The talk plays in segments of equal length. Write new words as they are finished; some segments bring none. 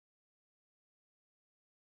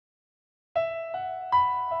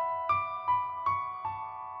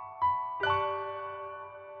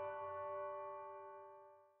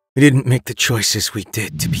We didn't make the choices we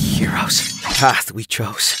did to be heroes. The path we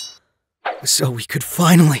chose so we could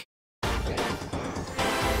finally...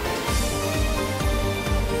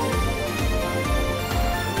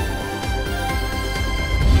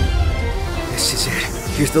 This is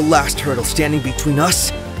it. Here's the last hurdle standing between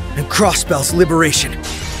us and Crossbell's liberation.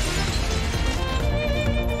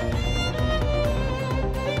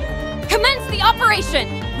 Commence the operation!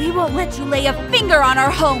 We won't let you lay a finger on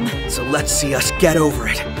our home! So let's see us get over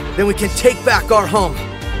it. Then we can take back our home.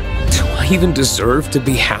 Do I even deserve to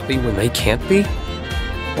be happy when they can't be?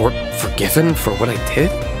 Or forgiven for what I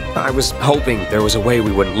did? I was hoping there was a way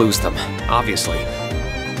we wouldn't lose them, obviously.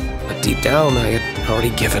 But deep down, I had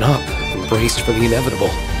already given up, braced for the inevitable.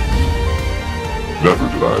 Never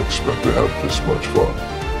did I expect to have this much fun.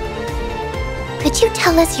 Could you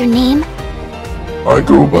tell us your name? I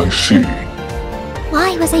go by C.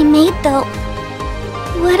 Why was I made, though?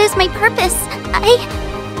 What is my purpose?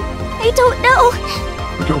 I don't know.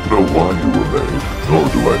 I don't know why you were made, nor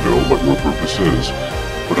do I know what your purpose is.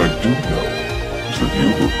 What I do know is that you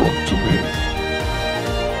were brought to me.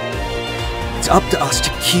 It's up to us to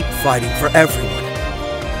keep fighting for everyone.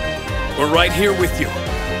 We're right here with you.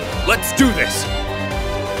 Let's do this!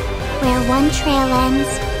 Where one trail ends,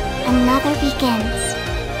 another begins.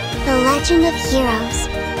 The legend of heroes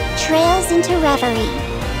trails into Reverie.